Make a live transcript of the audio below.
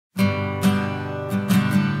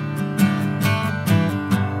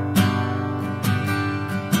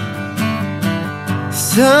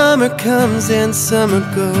Summer comes and summer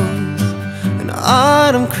goes, and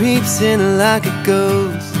autumn creeps in like a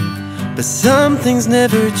ghost. But some things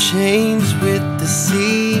never change with the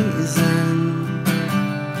season.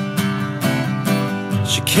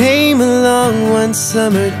 She came along one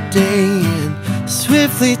summer day and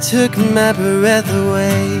swiftly took my breath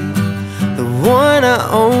away. The one I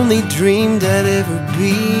only dreamed I'd ever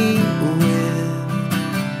be with.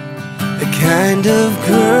 The kind of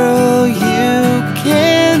girl you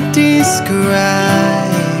can't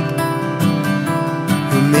describe,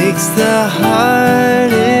 who makes the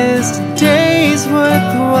hardest days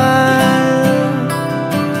worthwhile.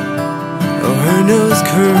 Oh, her nose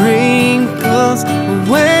crinkles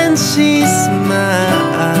when she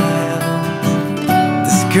smiles.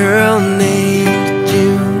 This girl named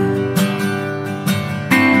June.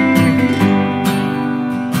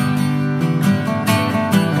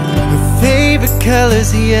 Her favorite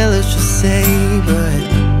color's yellow, she'll say, but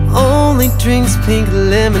only drinks pink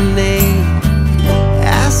lemonade.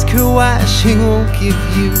 Ask her why, she won't give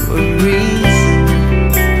you a reason.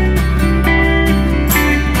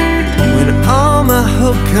 When all my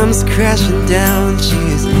hope comes crashing down,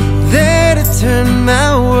 she's there to turn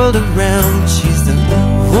my world around. She's the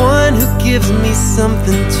one who gives me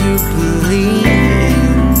something to believe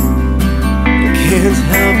in. Can't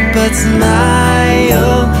help but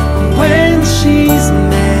smile when she's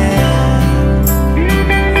mad.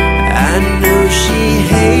 I know she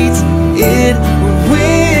hates it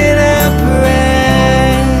when I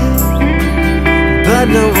brag, but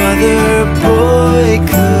no other boy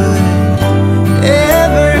could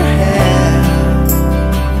ever have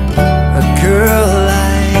a girl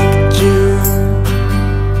like June.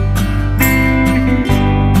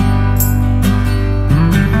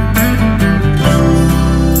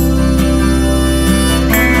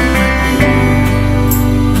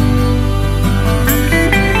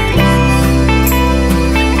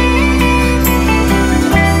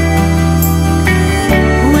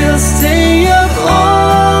 We'll stay up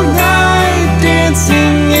all night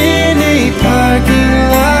dancing in a parking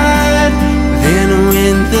lot. Then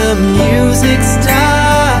when the music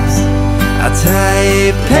stops, I'll tie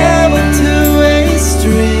a pebble to a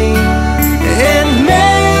string and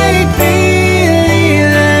make believe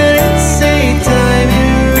that it's a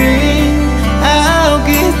diamond ring. I'll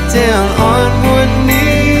get down on one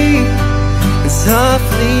knee and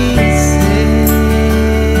softly sing.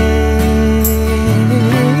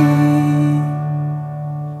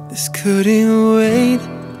 This couldn't wait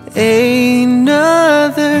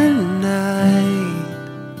another night.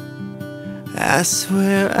 I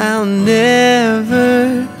swear I'll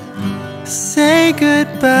never say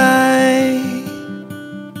goodbye.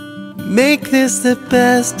 Make this the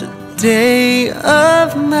best day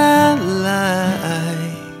of my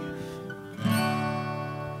life.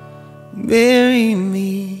 Marry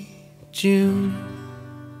me, June.